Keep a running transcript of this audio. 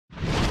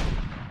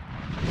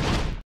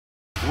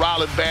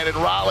Rylan Bannon.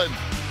 Rylan,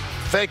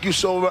 thank you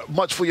so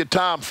much for your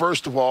time,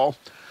 first of all.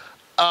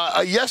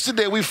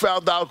 Yesterday, we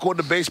found out,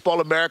 according to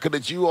Baseball America,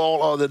 that you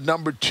all are the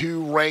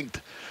 #2 ranked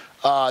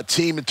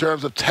team in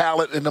terms of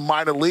talent in the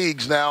minor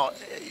leagues. Now,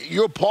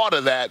 you're part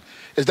of that.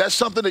 Is that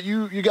something that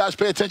you guys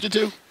pay attention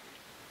to?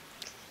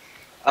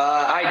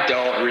 I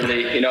don't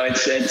really. You know,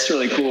 it's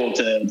really cool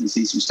to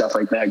see some stuff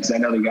like that, because I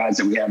know the guys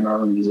that we have in our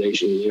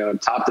organization, you know,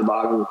 top to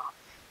bottom,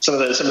 some of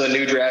the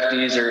new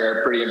draftees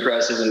are pretty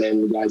impressive, and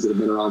then the guys that have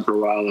been around for a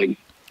while, like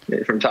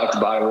from top to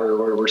bottom,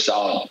 we're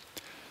solid.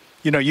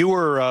 You know, you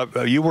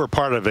were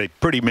part of a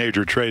pretty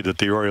major trade that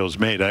the Orioles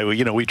made.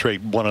 We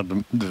trade one of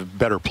the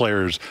better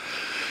players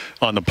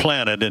on the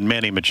planet, in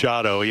Manny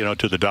Machado,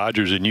 to the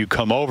Dodgers, and you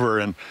come over.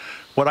 And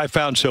what I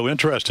found so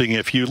interesting,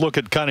 if you look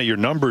at kind of your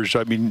numbers,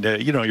 I mean,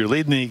 you're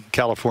leading the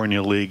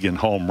California League in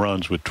home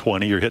runs with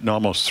 20. You're hitting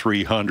almost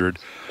 300.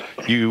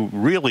 You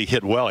really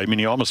hit well. I mean,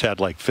 you almost had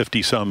like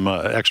 50-some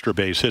extra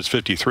base hits,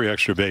 53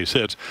 extra base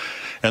hits.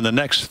 And the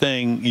next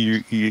thing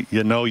you're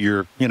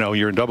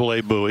in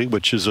Double-A Bowie,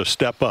 which is a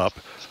step up.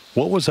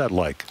 What was that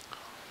like?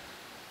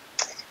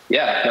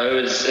 Yeah, no,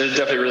 it was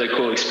definitely a really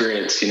cool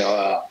experience.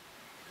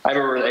 I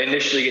remember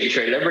initially getting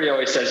traded. Everybody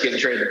always says getting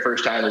traded the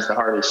first time is the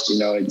hardest.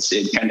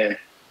 It kind of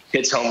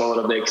hits home a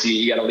little bit, because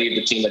you got to leave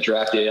the team that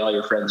drafted all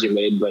your friends you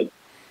made. But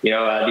the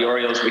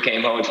Orioles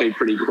became home to me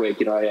pretty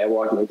quick. I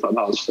walked in the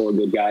clubhouse full of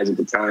good guys at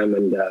the time,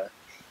 and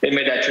it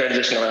made that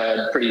transition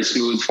pretty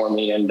smooth for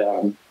me. And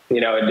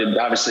it did,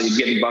 obviously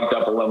getting bumped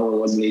up a level, it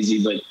wasn't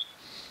easy, but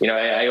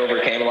I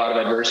overcame a lot of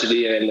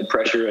adversity and the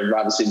pressure of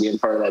obviously being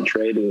part of that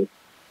trade. And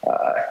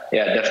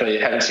definitely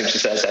having some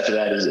success after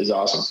that is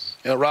awesome.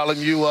 Yeah, Rylan,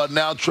 you are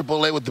now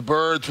Triple-A with the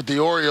Birds, with the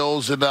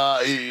Orioles, and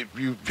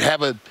you have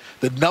the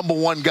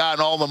 #1 guy in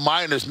all the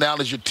minors now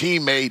as your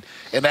teammate,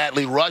 and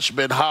Adley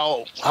Rutschman.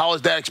 How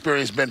has that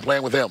experience been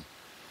playing with him?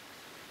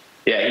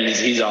 Yeah,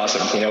 he's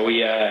awesome.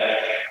 We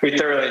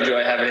thoroughly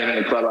enjoy having him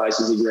in the clubhouse.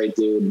 He's a great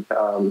dude.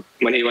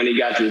 When he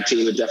got to the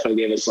team, it definitely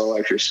gave us a little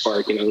extra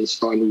spark. It was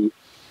fun.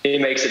 He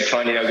makes it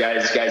fun.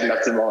 Guys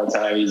nuts him all the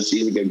time. He's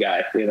a good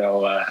guy.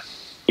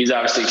 He's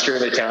obviously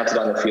extremely talented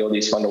on the field.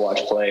 He's fun to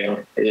watch play.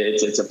 And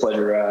it's a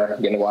pleasure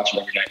getting to watch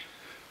him every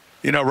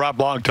night. Rob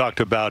Long talked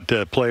about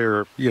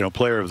player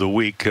of the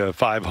week,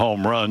 5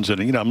 home runs,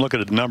 and I'm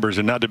looking at the numbers,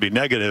 and not to be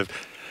negative,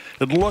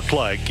 it looked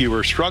like you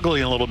were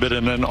struggling a little bit,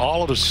 and then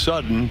all of a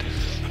sudden,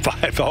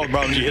 5 home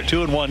runs. You hit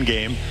 2 in one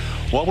game.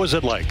 What was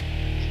it like?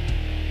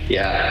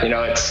 Yeah,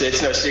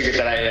 it's no secret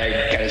that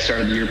I kind of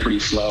started the year pretty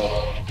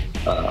slow.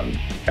 I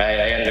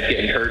ended up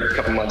getting hurt a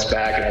couple months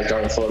back, and I was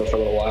down in Florida for a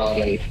little while,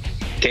 and then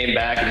came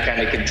back and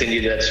kind of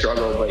continued that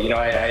struggle. But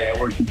I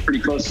worked pretty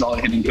close with all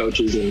the hitting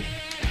coaches and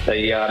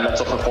the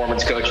mental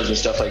performance coaches and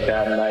stuff like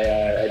that, and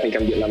I think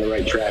I'm getting on the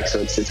right track. So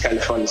it's kind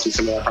of fun to see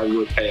some of that hard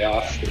work pay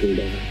off. And,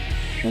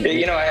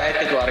 I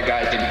think a lot of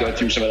guys need to go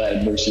through some of that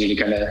adversity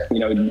to kind of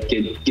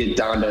get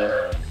down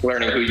to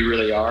learning who you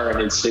really are,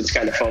 and it's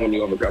kind of fun when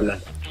you overcome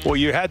that. Well,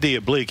 you had the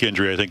oblique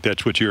injury. I think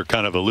that's what you're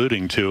kind of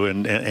alluding to.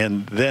 And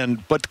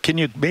then, but can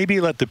you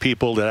maybe let the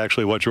people that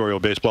actually watch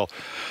Oriole baseball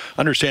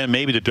understand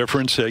maybe the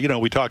difference?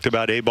 We talked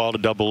about A-ball to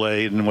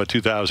Double-A in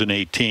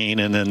 2018,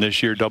 and then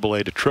this year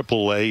Double-A to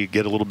Triple-A. You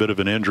get a little bit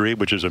of an injury,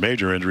 which is a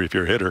major injury if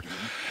you're a hitter.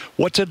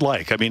 What's it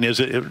like? I mean,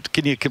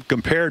 can you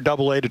compare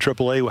Double-A to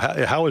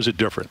Triple-A? How is it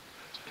different?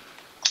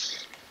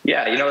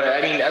 Yeah,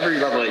 every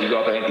level that you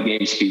go up, I think the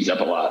game speeds up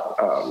a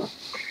lot.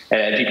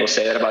 And people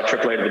say that about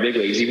Triple-A to the big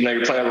leagues. Even though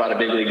you're playing a lot of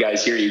big league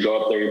guys here, you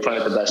go up there, you're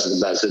playing with the best of the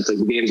best. It's like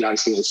the game's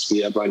obviously going to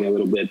speed up on you a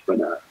little bit.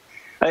 But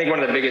I think one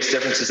of the biggest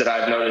differences that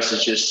I've noticed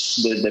is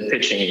just the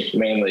pitching,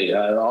 mainly.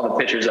 All the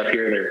pitchers up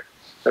here,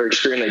 they're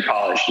extremely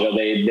polished.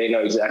 They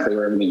know exactly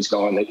where everything's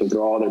going. They can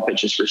throw all their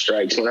pitches for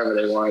strikes whenever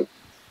they want.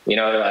 You're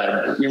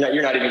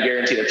not even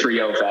guaranteed a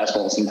 3-0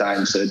 fastball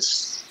sometimes. So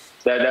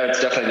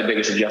that's definitely the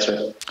biggest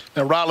adjustment.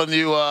 Now,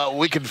 Rylan,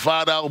 we can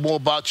find out more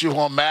about you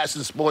on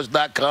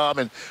MASNsports.com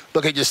and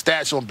look at your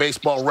stats on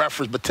Baseball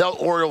Reference. But tell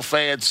Oriole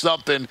fans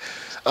something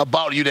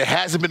about you that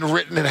hasn't been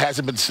written and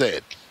hasn't been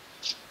said.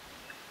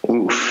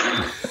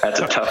 Oof,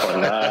 that's a tough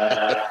one.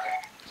 I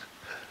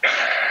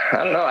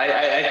don't know.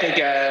 I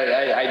think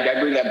I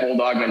bring that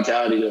bulldog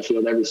mentality to the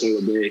field every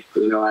single day.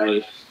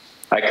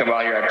 I come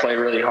out here, I play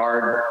really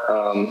hard.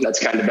 That's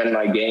kind of been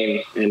my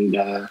game, and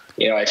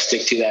I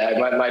stick to that.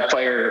 My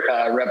player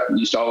rep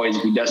used to always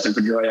be Dustin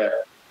Pedroia,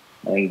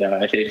 and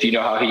if you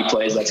know how he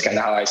plays, that's kind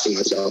of how I see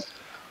myself.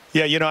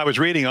 Yeah, I was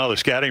reading all the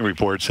scouting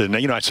reports, and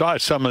I saw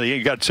some of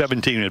you got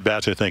 17 at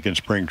bats, I think, in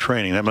spring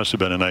training. That must have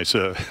been a nice,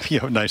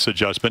 nice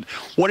adjustment.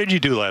 What did you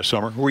do last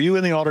summer? Were you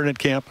in the alternate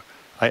camp?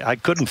 I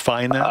couldn't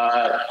find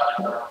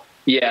that.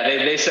 Yeah,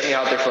 they sent me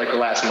out there for like the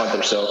last month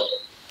or so.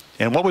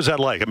 And what was that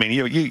like? I mean,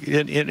 you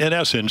in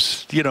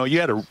essence, you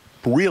had a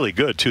really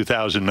good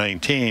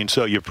 2019,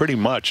 so you pretty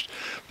much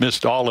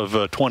missed all of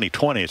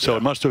 2020. So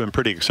it must have been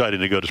pretty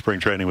exciting to go to spring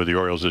training with the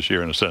Orioles this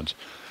year, in a sense.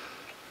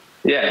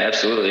 Yeah,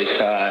 absolutely.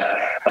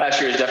 Last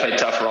year was definitely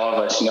tough for all of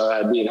us.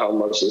 Being home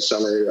most of the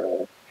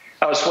summer.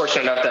 I was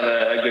fortunate enough to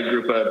have a good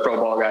group of pro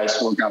ball guys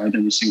to work out with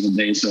every single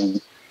day. So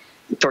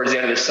towards the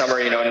end of the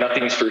summer,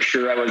 nothing's for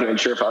sure. I wasn't even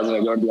sure if I was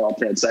going to go to the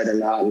alternate site or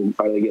not, and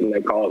finally getting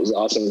that call, it was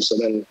awesome. So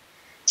then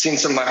seeing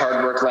some of my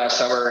hard work last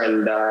summer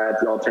and at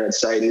the alternate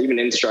site and even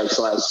instructs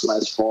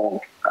last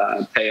fall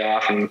pay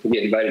off and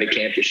get invited to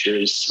camp this year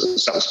is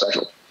something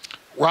special.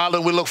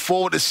 Rylan, we look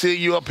forward to seeing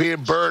you up here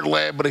in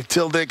Birdland, but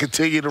until then,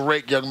 continue to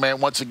rake, young man.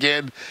 Once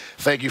again,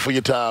 thank you for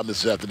your time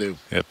this afternoon.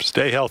 Yep,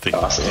 stay healthy.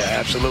 Awesome. Yeah,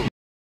 absolutely.